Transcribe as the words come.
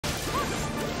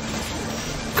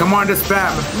Come on to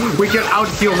spam. We can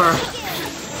out-heal her.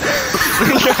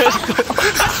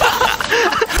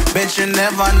 Bet you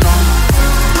never know.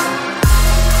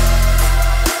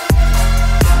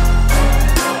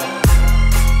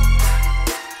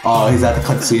 Oh, he's at the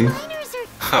cutscene.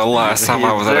 Last time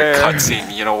I was at a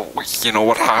cutscene, you know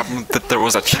what happened? That there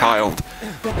was a child.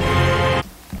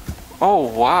 Oh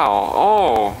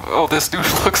wow! Oh, this dude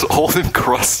looks old and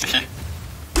crusty.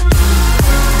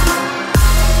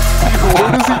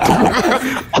 What is he doing?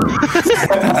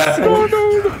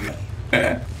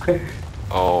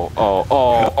 Oh!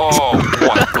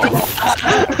 What the?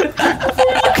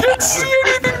 You can't see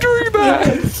anything during that.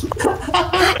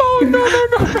 Oh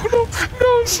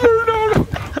no, sir, no.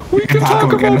 We can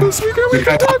talk about this. We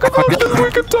can talk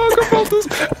about this.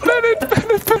 Bennett,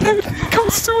 come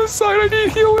suicide. I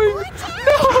need healing.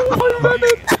 No,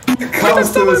 Bennett. Come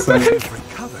suicide.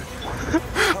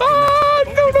 No.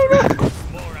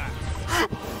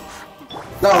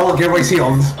 No, look, everybody's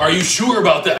healed. Are you sure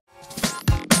about that?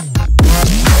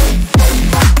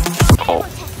 Oh.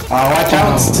 Watch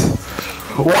out.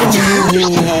 Watch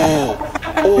out.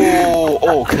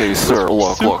 Oh, okay, sir.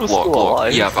 Look.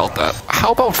 Yeah, about that.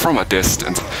 How about from a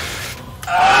distance?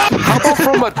 How about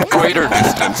from a greater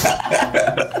distance?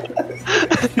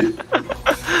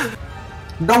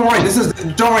 Don't worry, this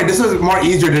is more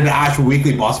easier than the actual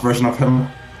weekly boss version of him.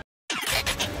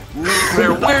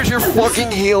 Where's your fucking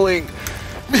healing?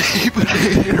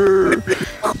 Meebanator!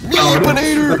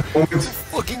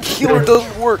 Fucking healer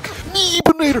doesn't work!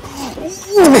 Meebanator!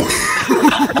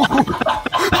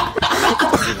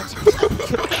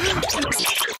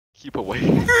 Keep away.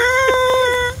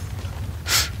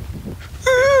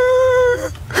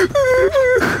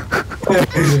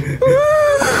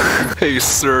 Hey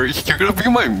sir, you're gonna be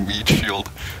my meat shield.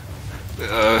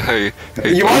 Hey.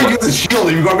 You wanna use a shield,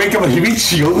 you're gonna make him a meat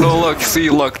shield. No, look,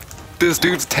 this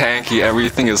dude's tanky,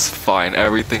 everything is fine,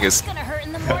 everything is... It's gonna hurt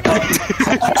in the morning.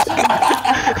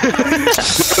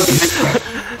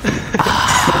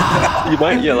 You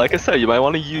might, yeah, like I said, you might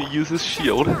want to use his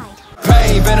shield.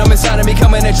 Pain, venom inside of me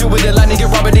coming at you with the lightning,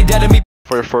 get robbing, they dead of me.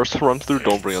 For your first run through,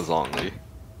 don't bring a zombie.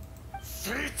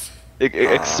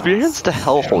 Experience the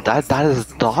hellhole, that is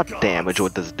dot damage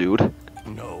with this dude.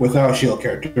 Without a shield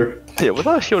character. Yeah,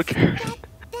 without a shield character.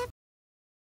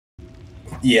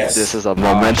 Yes. This is a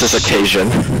momentous occasion.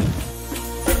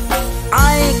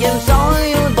 I can show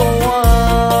you the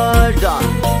world.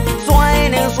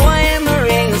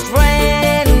 Swimming,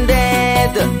 stranded.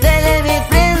 Delivery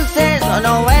princess,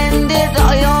 no when did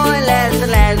your last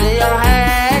your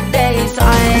head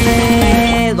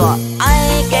decide? I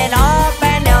can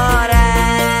open your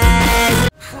eyes.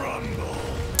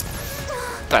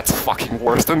 That's fucking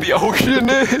worse than the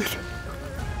Oceanid!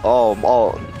 Oh,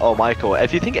 Michael.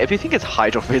 If you think it's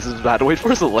Hydro Phase is bad, wait for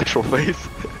his Electro Phase.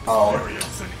 Oh,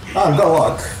 good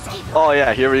luck. Oh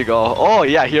yeah, here we go. Oh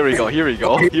yeah, here we go.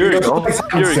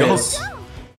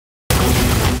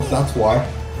 That's why.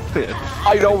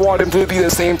 I don't want him to be the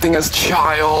same thing as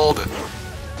child!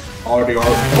 Already are.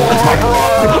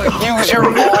 Barbara! Use your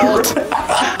ult!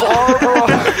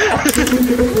 Barbara!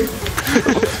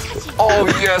 Oh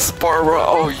yes, Barbara!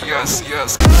 Oh yes.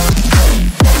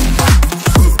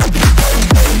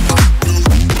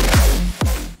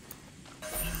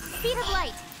 Speed of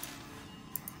light.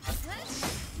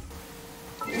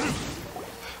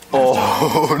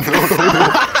 Oh no.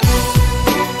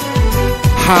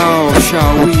 How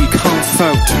shall we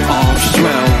comfort our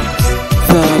strength?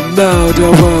 The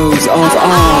murderers of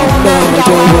our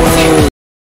murderers!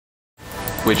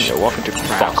 Which, welcome to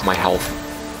fuck my health.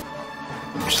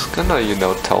 I'm just gonna,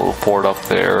 teleport up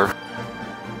there.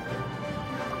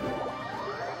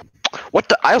 What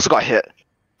the? I also got hit.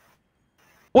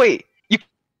 Wait, you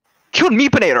killed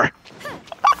Meepinator!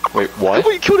 Wait, what?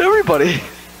 You killed everybody!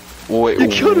 Wait, you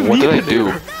killed what did I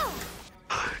do?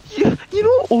 You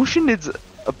know Oceanid's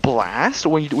a blast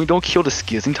when we don't kill the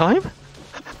skizzing time?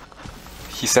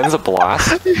 He sends a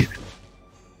blast? You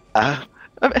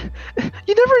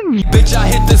never knew. Bitch, I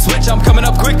hit the switch, I'm coming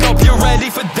up quick, hope you're ready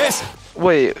for this.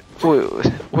 Wait,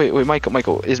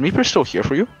 Michael, is Meeper still here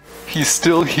for you? He's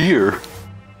still here.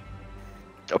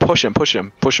 Push him.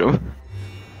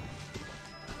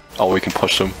 Oh, we can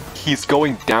push him. He's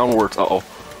going downwards. Uh-oh.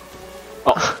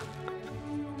 Oh.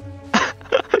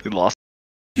 He lost.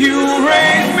 You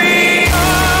raise me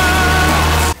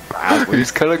up.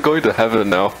 He's kind of going to heaven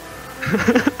now.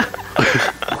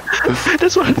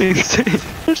 That's what I'm saying.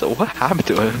 What happened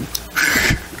to him?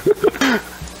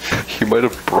 He might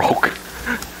have broke.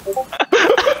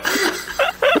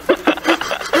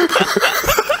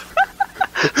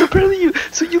 So apparently you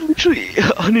literally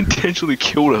unintentionally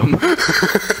killed him.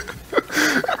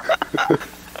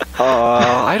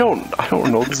 I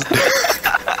don't know. This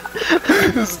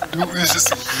dude is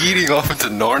just yeeting off into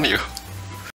Narnia.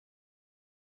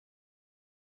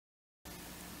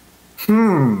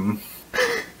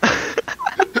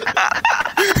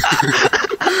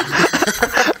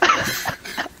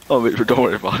 Oh, wait, don't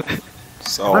worry about it.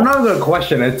 So I'm not gonna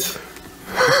question it.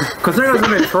 Considering I was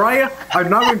gonna try it, I'm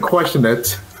not gonna question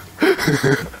it.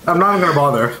 I'm not gonna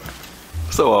bother.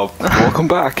 So welcome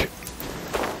back.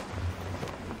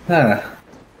 I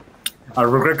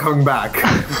regret coming back.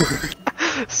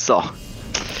 So,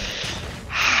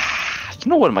 you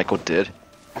know what Michael did?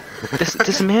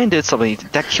 This man did something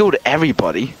that killed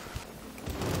everybody.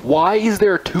 Why is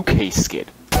there a 2K skid?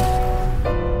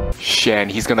 Shan,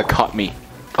 he's gonna cut me.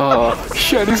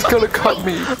 Shan, he's gonna cut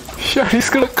me. Shan, he's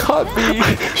gonna cut me.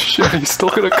 Shan, he's still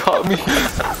gonna cut me.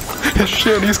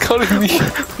 Shan, he's cutting me.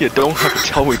 You don't have to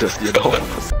tell me this, you know.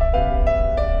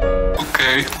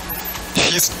 Okay,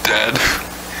 he's dead.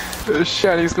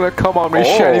 Shan, he's gonna come on me.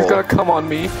 Shan, he's gonna come on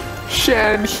me.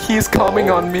 Shan, he's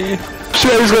coming on me.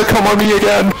 Shan, he's gonna come on me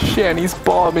again. Shan, he's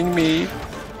bombing me.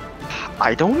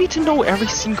 I don't need to know every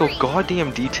single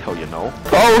goddamn detail, you know.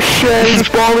 Oh, Shan, he's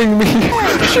bombing me.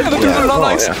 Shan, the dudes are not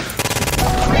nice.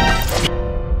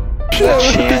 Shan,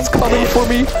 the dude's coming for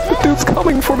me. The dude's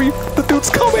coming for me. The dude's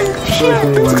coming.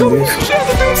 Shan, the dude's coming. Shan,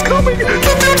 the dude's coming. The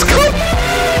dude's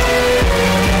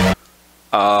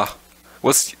coming.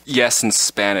 What's yes in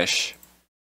Spanish?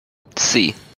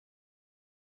 C.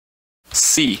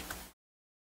 C.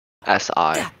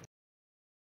 S-I.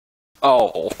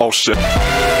 Oh shit.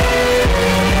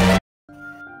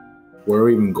 Where are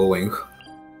we even going?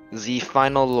 The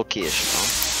final location.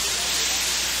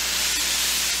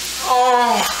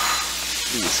 Oh.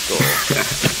 Please go.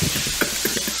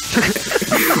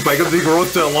 Michael the girl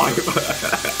still alive.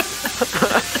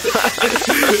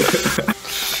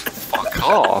 Fuck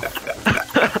off.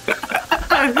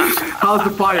 How's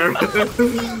the fire?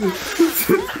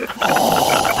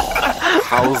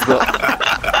 How's the...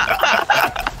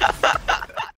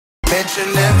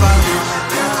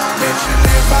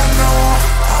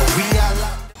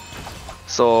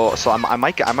 So I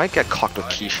might get cocked with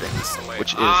keystrings,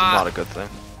 which is not a good thing.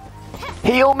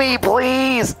 Heal me,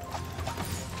 please!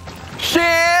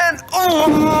 Shan!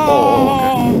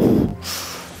 Oh,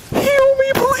 okay. Heal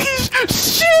me, please!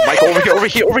 Shan! Michael, over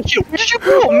here! Where did you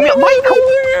go? Michael!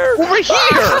 Over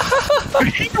here! You're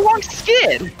hitting the wrong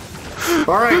skid!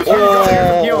 Alright,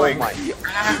 healing.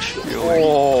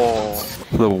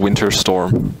 The winter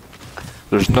storm.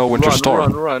 There's no winter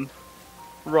storm.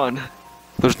 Run.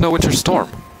 There's no winter storm.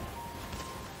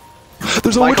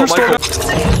 There's no winter storm.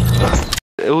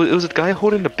 It was a guy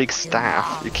holding a big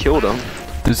staff. You killed him.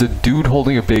 There's a dude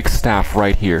holding a big staff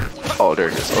right here. Oh, there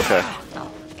it is. Okay.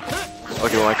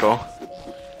 Okay, Michael.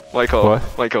 What?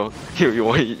 Michael.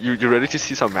 You ready to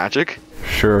see some magic?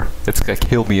 Sure. It's gonna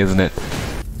kill me, isn't it?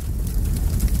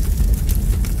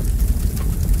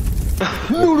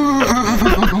 No.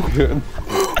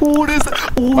 What is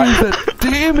that? What is that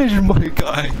damage, my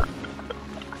guy?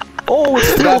 Oh, it's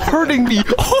still hurting me.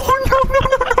 Oh no.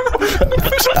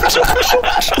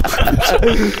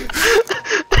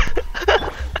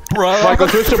 Bro, Michael,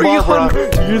 switch to Barbara. What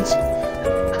is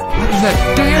that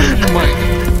damage, Mike?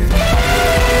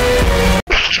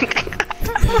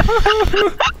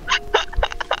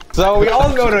 So we all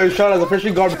know that Shaaan has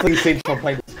officially gone pretty safe from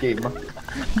playing this game.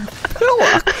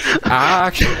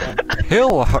 Action.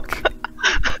 Hillock.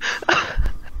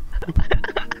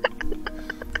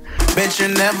 Bitch, you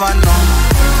never know.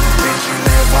 Bitch, you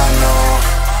never know.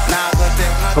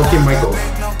 Okay, Michael.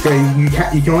 Okay, you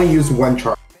can only use one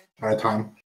charge at a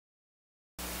time.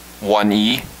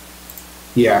 1E.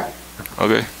 Yeah.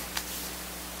 Okay.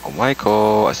 Oh,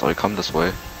 Michael, I saw you come this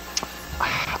way.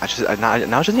 I just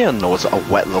need to know it's a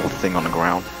wet little thing on the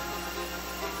ground.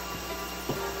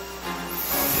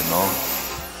 You know?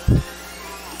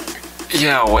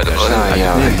 Yeah, wet.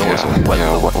 It's a wet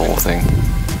little thing.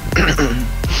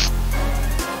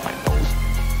 My nose.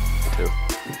 Too.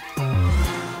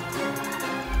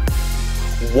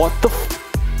 What the?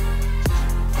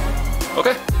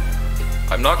 Okay.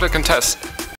 I'm not gonna contest.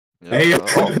 Hey, yo.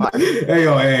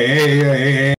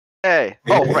 Hey. Hey!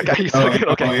 Oh, right, guys.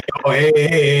 Okay.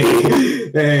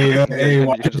 Hey,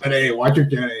 watch your jet. Hey, watch your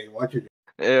jet.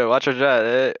 Hey, watch your jet.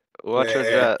 Hey, watch your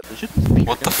jet.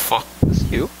 What the fuck?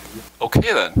 Is you?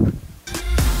 Okay then.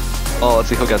 Oh, let's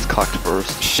see who gets cocked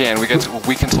first. Shan, we can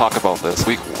talk about this.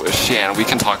 Shan, we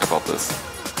can talk about this.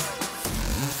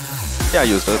 Yeah, I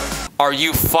used it. Are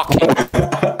you fucking?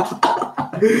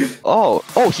 Oh,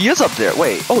 he is up there.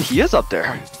 Wait. Oh, he is up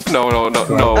there. No,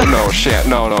 Shan.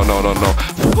 No.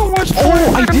 How much time?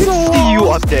 Oh, I did see you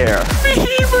up there.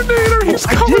 Demonator, he's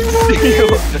coming for me.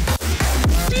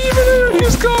 Demonator,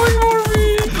 he's coming for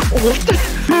me.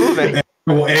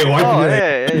 Hey,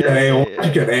 why'd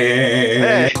you get?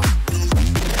 Hey.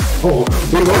 Oh,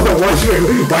 we lost that one string.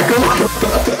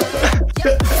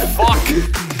 Fuck.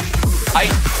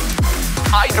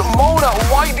 Mona,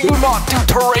 why do you not do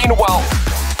terrain well?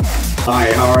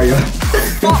 Hi, how are you?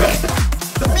 Fuck.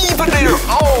 Demonator.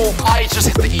 Oh, I just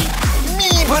hit the E.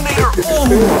 Demonator. Oh.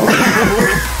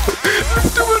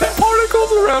 There's too many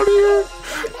particles around here.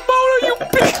 Mona, you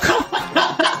bitch.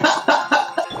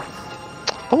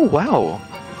 Oh wow.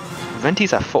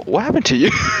 Venti's at full. What happened to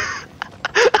you?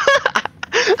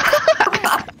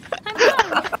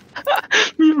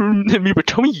 Meeper,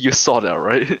 tell me you saw that,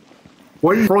 right?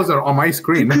 Why are you frozen on my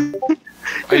screen?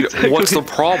 What's the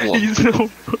problem?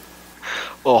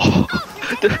 Oh.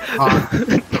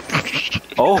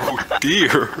 Oh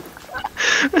dear.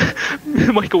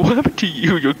 Michael, what happened to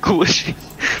you? You're glitching.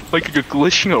 Like you're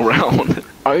glitching around.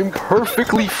 I'm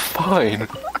perfectly fine.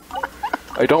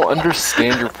 I don't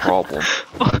understand your problem.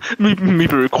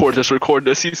 Maybe record this.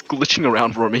 He's glitching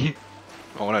around for me.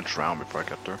 I wanna drown before I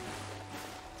get there.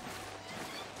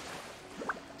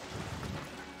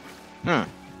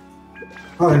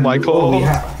 Michael.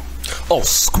 Oh,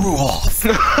 screw off.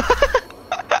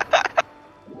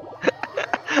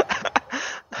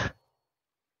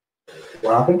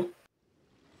 What happened?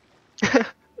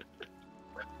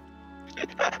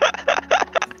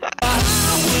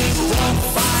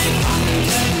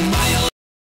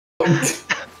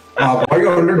 Why are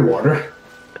you under the water?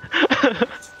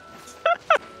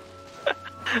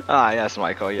 Ah, yes,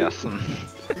 Michael, yes.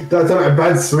 That's a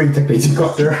bad swing technique you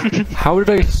got there. How did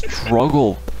I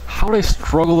struggle? How did I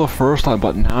struggle the first time,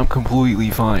 but now I'm completely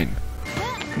fine?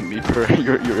 Meeper,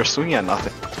 you're swinging at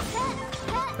nothing.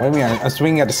 What do you mean? I'm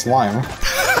swinging at the slime.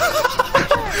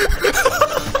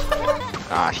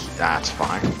 Ah, that's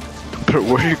fine. But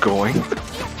where are you going?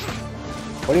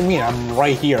 What do you mean? I'm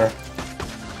right here.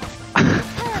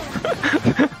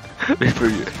 Meeper,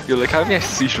 you're like having a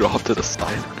seizure off to the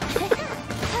side.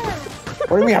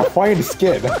 What do you mean? I'm flying the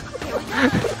skid.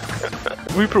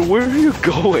 Reaper, where are you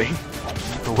going?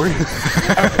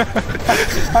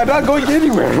 I'm not going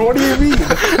anywhere. What do you mean?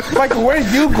 Like, where are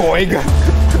you going?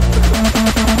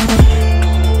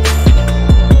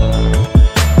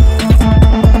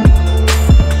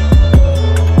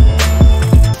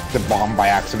 The bomb by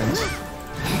accident.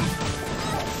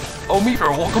 Oh,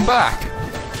 Meeper, welcome back.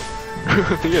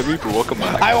 Yeah, Reaper, welcome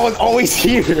back. I was always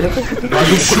here. Are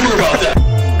you sure about that?